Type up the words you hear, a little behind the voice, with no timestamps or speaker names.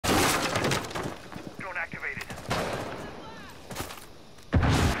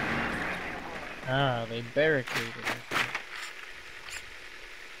they barricaded it.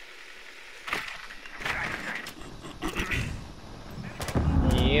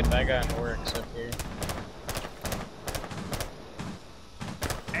 Yep, I got Oryx up here.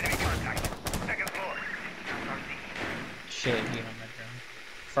 Enemy contact. Second floor. Shit, he on my drone.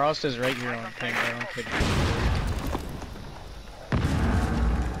 Frost is right here on ping, I don't kid you.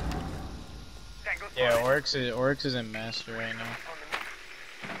 Yeah, Oryx is in master right now.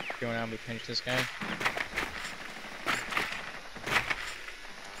 You wanna help me pinch this guy?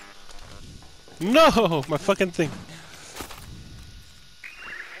 No, my fucking thing.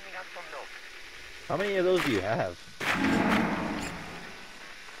 How many of those do you have?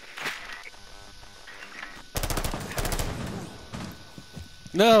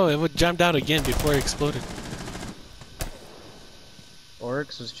 No, it would jump out again before it exploded.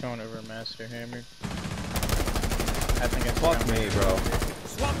 Oryx is chilling over master hammer. I think it's Fuck me, bro.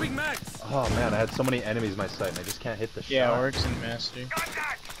 Swapping max. Oh man, I had so many enemies in my sight and I just can't hit the shot. Yeah, Oryx and master.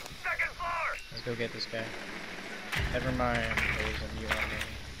 Contact. Second floor. Let's go get this guy. Never mind, there's a mute on me.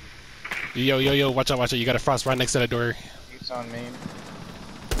 Yo, watch out, you got a Frost right next to that door. Mute's on me.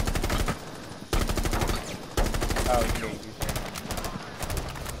 Oh, you.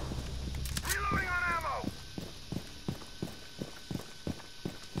 Reloading on ammo.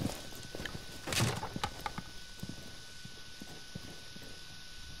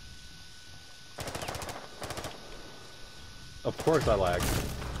 Of course I lagged.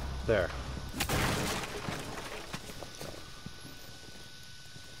 There.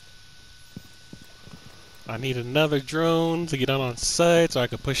 I need another drone to get on site so I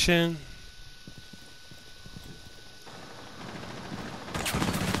can push in.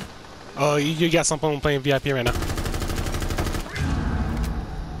 Oh, you got someone playing VIP right now.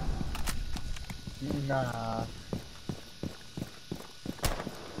 Nah.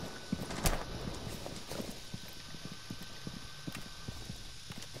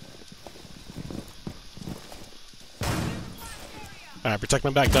 Alright, protect my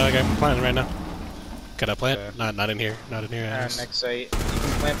back, dog. I'm planting right now. Can I plant? Okay. Not in here. Not in here. Next site. You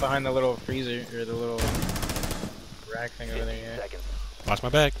can plant behind the little freezer, or the little rack thing over there, yeah. Watch my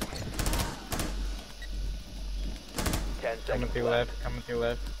back. 10 Coming seconds through left, coming through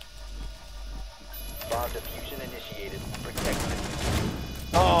left. Bomb diffusion initiated. Protect the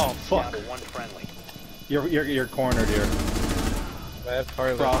Oh Down fuck! to one friendly. You're cornered here. Left,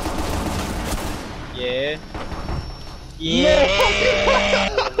 hard Frost. left. Yeah. Yeah!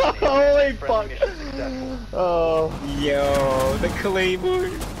 Holy Friendly fuck! mission successful. Oh. Yo, the claymore.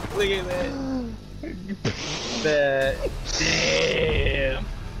 Look at that. Damn.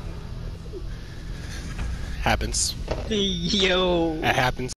 Happens. Yo. That happens.